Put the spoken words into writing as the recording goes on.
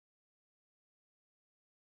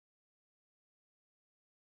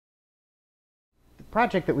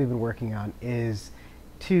project that we've been working on is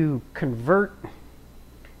to convert.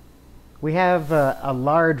 We have a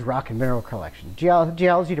large rock and mineral collection.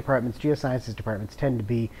 Geology departments, geosciences departments tend to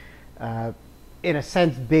be, in a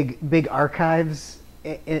sense, big archives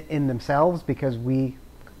in themselves, because we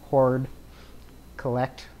hoard,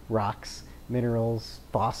 collect rocks, minerals,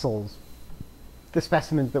 fossils, the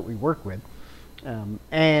specimens that we work with.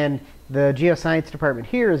 And the geoscience department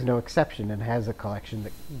here is no exception and has a collection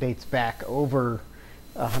that dates back over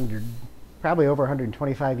 100, probably over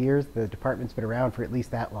 125 years. The department's been around for at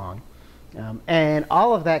least that long. And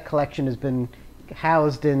all of that collection has been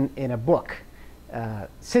housed in a book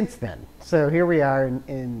since then. So here we are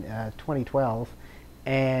in 2012,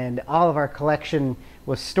 and all of our collection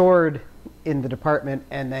was stored in the department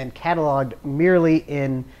and then cataloged merely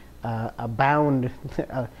in a bound,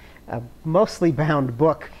 a mostly bound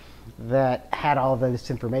book that had all of this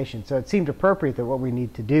information. So it seemed appropriate that what we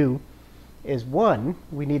need to do is, one,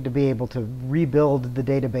 we need to be able to rebuild the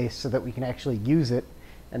database so that we can actually use it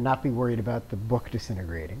and not be worried about the book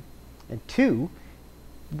disintegrating. And two,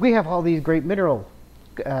 we have all these great mineral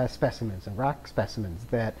specimens and rock specimens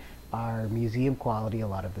that are museum quality a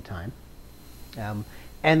lot of the time,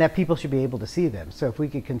 and that people should be able to see them. So if we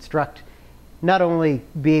could construct, not only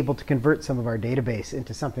be able to convert some of our database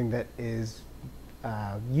into something that is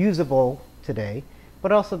usable today,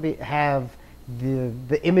 but also have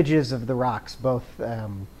the images of the rocks, both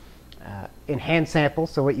in hand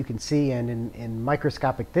samples, so what you can see, and in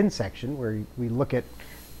microscopic thin section, where we look at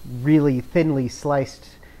really thinly sliced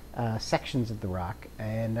sections of the rock,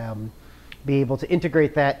 and be able to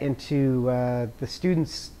integrate that into the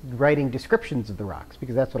students writing descriptions of the rocks,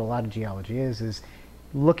 because that's what a lot of geology is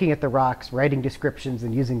looking at the rocks, writing descriptions,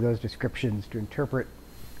 and using those descriptions to interpret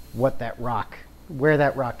what that rock, where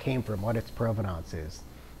that rock came from, what its provenance is.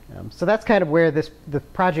 So that's kind of where the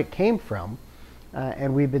project came from,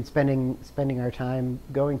 and we've been spending our time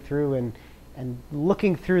going through and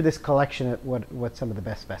looking through this collection at what some of the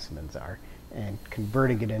best specimens are, and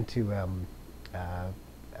converting it into a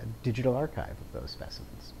digital archive of those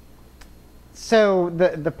specimens. So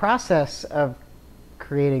the process of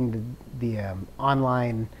creating the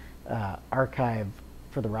online archive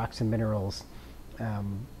for the rocks and minerals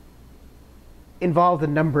involved a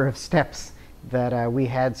number of steps that we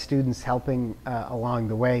had students helping along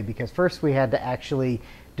the way, because first we had to actually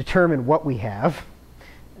determine what we have.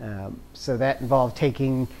 So that involved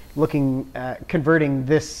converting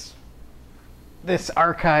this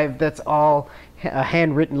archive that's all a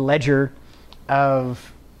handwritten ledger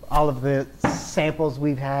of all of the samples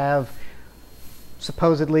we have,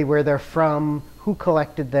 supposedly where they're from, who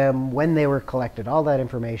collected them, when they were collected, all that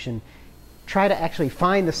information. Try to actually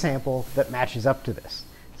find the sample that matches up to this.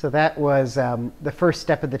 So that was the first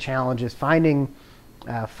step of the challenge, is finding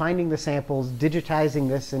the samples, digitizing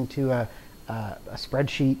this into a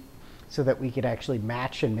spreadsheet so that we could actually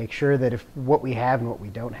match and make sure that if what we have and what we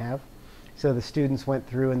don't have. So the students went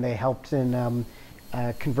through and they helped in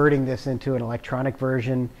converting this into an electronic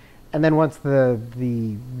version. And then once the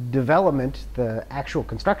development, the actual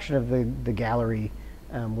construction of the gallery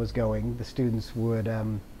was going, the students would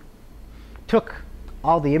took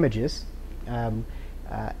all the images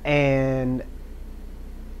and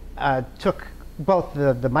took both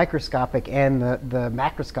the microscopic and the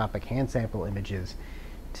macroscopic hand sample images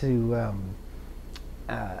to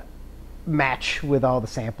match with all the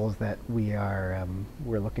samples that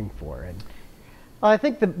we're looking for. And I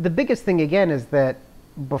think the biggest thing again is that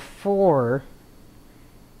before,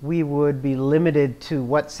 we would be limited to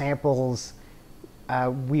what samples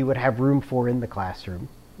we would have room for in the classroom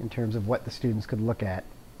in terms of what the students could look at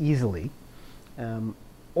easily,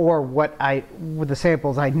 or with the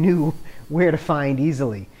samples I knew where to find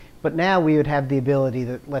easily. But now we would have the ability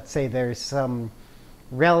that, let's say there's some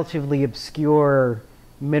relatively obscure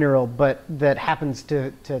mineral, but that happens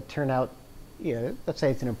to turn out, let's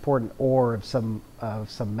say it's an important ore of some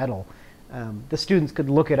metal. The students could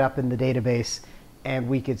look it up in the database, and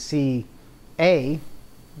we could see,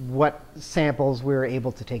 what samples we were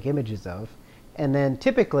able to take images of. And then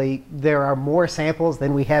typically there are more samples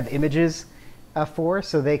than we have images for,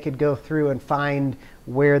 so they could go through and find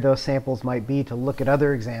where those samples might be to look at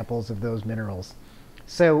other examples of those minerals.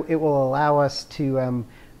 So it will allow us to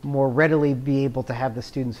more readily be able to have the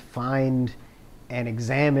students find and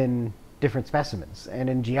examine different specimens. And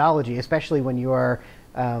in geology, especially when you are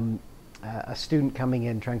a student coming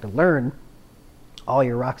in trying to learn all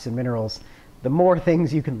your rocks and minerals, the more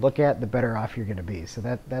things you can look at, the better off you're going to be. So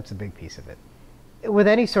that's a big piece of it. With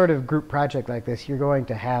any sort of group project like this, you're going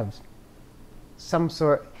to have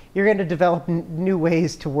you're going to develop new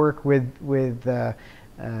ways to work with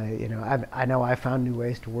You know, I know I found new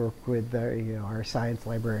ways to work with you know, our science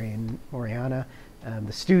librarian, Oriana.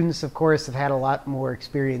 The students, of course, have had a lot more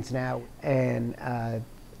experience now, and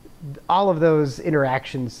all of those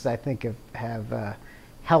interactions, I think, have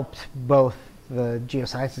helped both the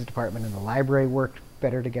Geosciences department and the library work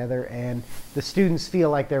better together, and the students feel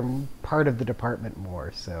like they're part of the department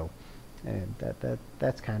more. So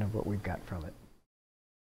that's kind of what we've got from it.